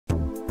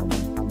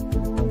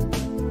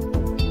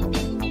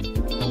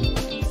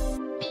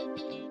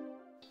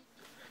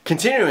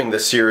Continuing the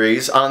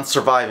series on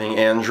surviving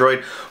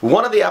Android,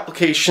 one of the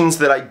applications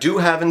that I do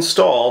have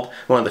installed,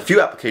 one of the few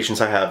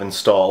applications I have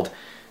installed,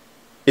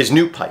 is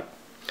NewPipe.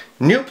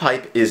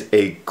 NewPipe is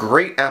a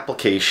great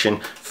application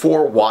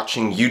for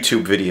watching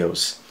YouTube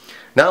videos.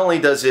 Not only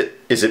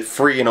is it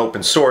free and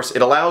open source,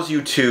 it allows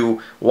you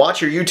to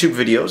watch your YouTube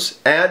videos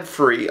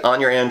ad-free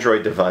on your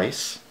Android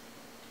device.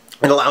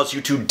 It allows you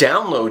to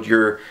download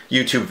your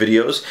YouTube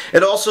videos.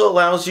 It also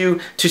allows you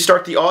to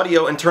start the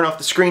audio and turn off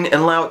the screen and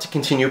allow it to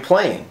continue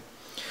playing.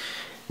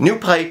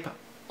 NewPipe,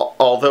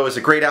 although is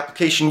a great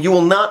application, you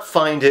will not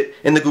find it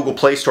in the Google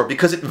Play Store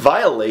because it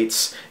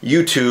violates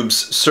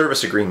YouTube's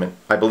service agreement,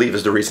 I believe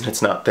is the reason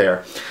it's not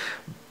there.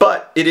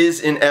 But it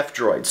is in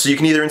F-Droid, so you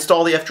can either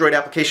install the F-Droid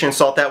application and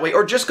install it that way,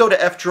 or just go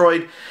to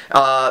F-Droid,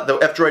 the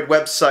F-Droid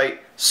website,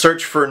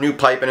 search for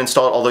NewPipe and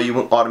install it, although you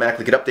won't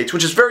automatically get updates,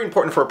 which is very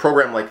important for a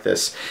program like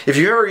this. If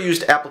you've ever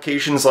used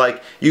applications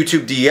like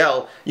YouTube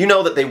DL, you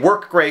know that they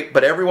work great,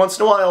 but every once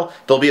in a while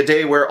there'll be a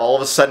day where all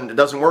of a sudden it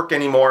doesn't work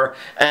anymore,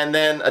 and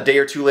then a day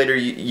or two later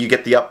you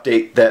get the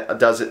update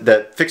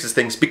that fixes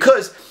things,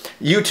 because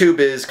YouTube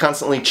is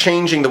constantly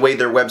changing the way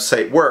their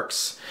website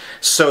works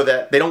so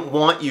that they don't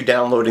want you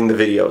downloading the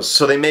videos.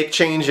 So they make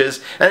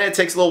changes, and it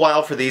takes a little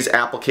while for these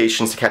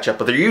applications to catch up,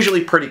 but they're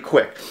usually pretty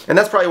quick. And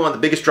that's probably one of the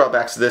biggest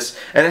drawbacks of this,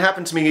 and it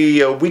happened to me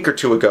a week or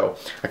two ago.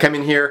 I come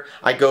in here,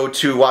 I go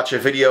to watch a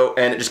video,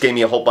 and it just gave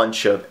me a whole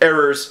bunch of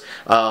errors.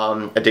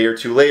 A day or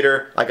two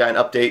later, I got an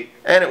update,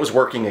 and it was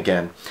working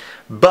again.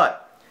 But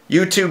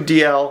YouTube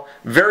DL,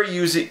 very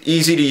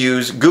easy to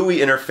use, GUI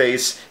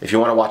interface. If you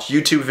want to watch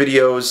YouTube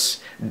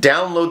videos,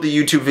 download the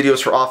YouTube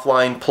videos for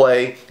offline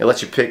play. It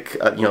lets you pick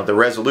the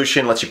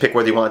resolution, lets you pick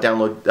whether you want to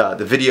download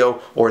the video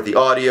or the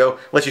audio,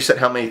 lets you set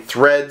how many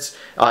threads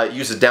it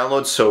uses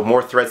download, so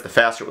more threads the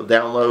faster it will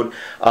download,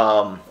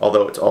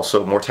 although it's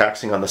also more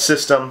taxing on the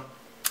system.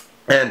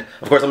 And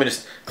of course, let me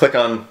just click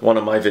on one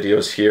of my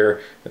videos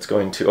here. It's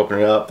going to open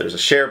it up. There's a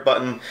share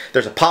button.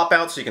 There's a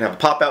pop-out, so you can have a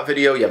pop-out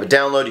video. You have a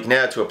download. You can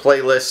add it to a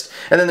playlist.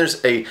 And then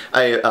there's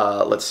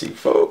let's see,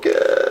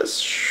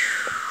 focus.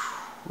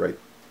 Right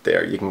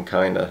there. You can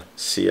kind of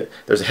see it.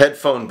 There's a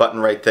headphone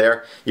button right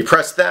there. You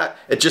press that.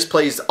 It just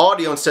plays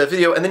audio instead of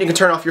video, and then you can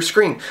turn off your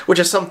screen, which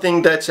is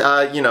something that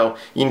you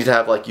need to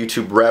have like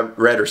YouTube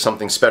Red or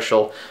something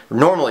special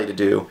normally to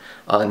do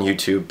on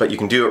YouTube, but you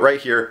can do it right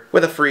here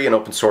with a free and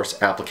open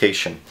source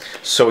application.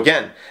 So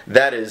again,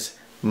 that is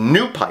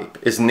NewPipe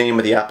is the name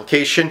of the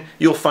application.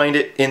 You'll find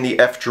it in the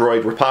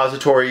F-Droid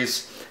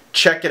repositories.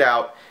 Check it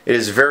out. It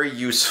is very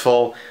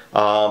useful.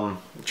 I'm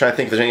trying to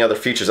think if there's any other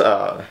features.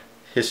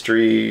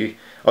 History.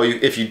 Oh,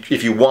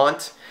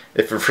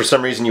 if for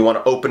some reason you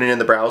want to open it in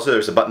the browser,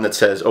 there's a button that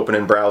says open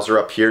in browser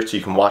up here, so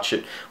you can watch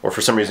it, or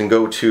for some reason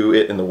go to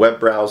it in the web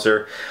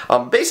browser.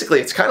 Basically,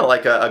 it's kind of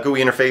like a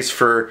GUI interface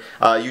for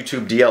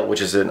YouTube DL,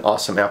 which is an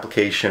awesome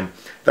application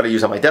that I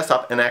use on my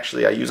desktop, and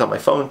actually I use on my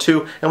phone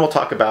too, and we'll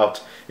talk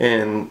about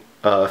in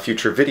a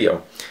future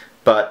video.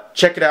 But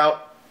check it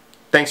out.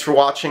 Thanks for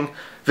watching.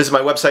 Visit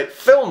my website,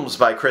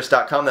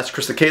 filmsbychris.com. That's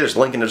Chris the K. There's a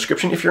link in the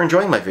description. If you're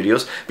enjoying my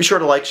videos, be sure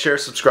to like, share,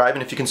 subscribe,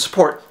 and if you can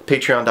support,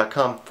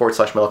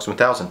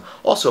 patreon.com/melux1000.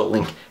 Also a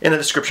link in the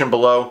description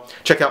below.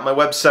 Check out my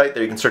website.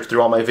 There you can search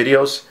through all my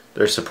videos.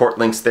 There's support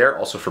links there,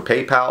 also for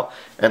PayPal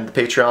and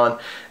the Patreon.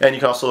 And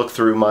you can also look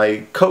through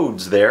my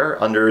codes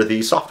there under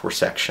the software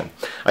section.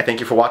 I thank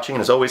you for watching,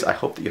 and as always, I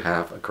hope that you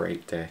have a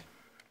great day.